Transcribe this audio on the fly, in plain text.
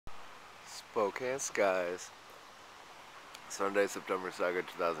Spokanes Skies, Sunday, September 2nd,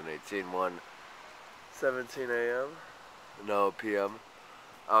 2018, 1:17 a.m. No p.m.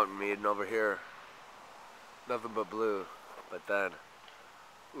 Out in Mead and over here, nothing but blue. But then,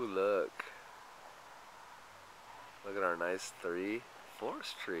 ooh, look at our nice 3-4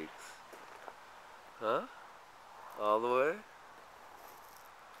 streaks, huh? All the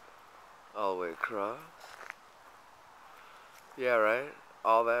way across. Yeah, right?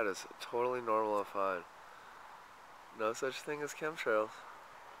 All that is totally normal and fine. No such thing as chemtrails.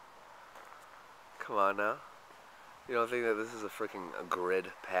 Come on now. You don't think that this is a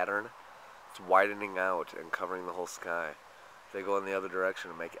grid pattern? It's widening out and covering the whole sky. If they go in the other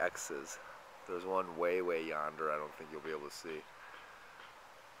direction and make X's. There's one way yonder I don't think you'll be able to see.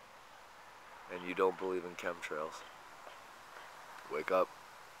 And you don't believe in chemtrails. Wake up.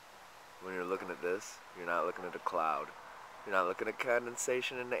 When you're looking at this, you're not looking at a cloud. You're not looking at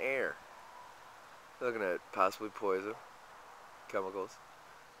condensation in the air. You're looking at possibly poison, chemicals,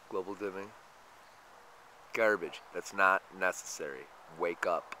 global dimming, garbage that's not necessary. Wake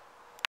up.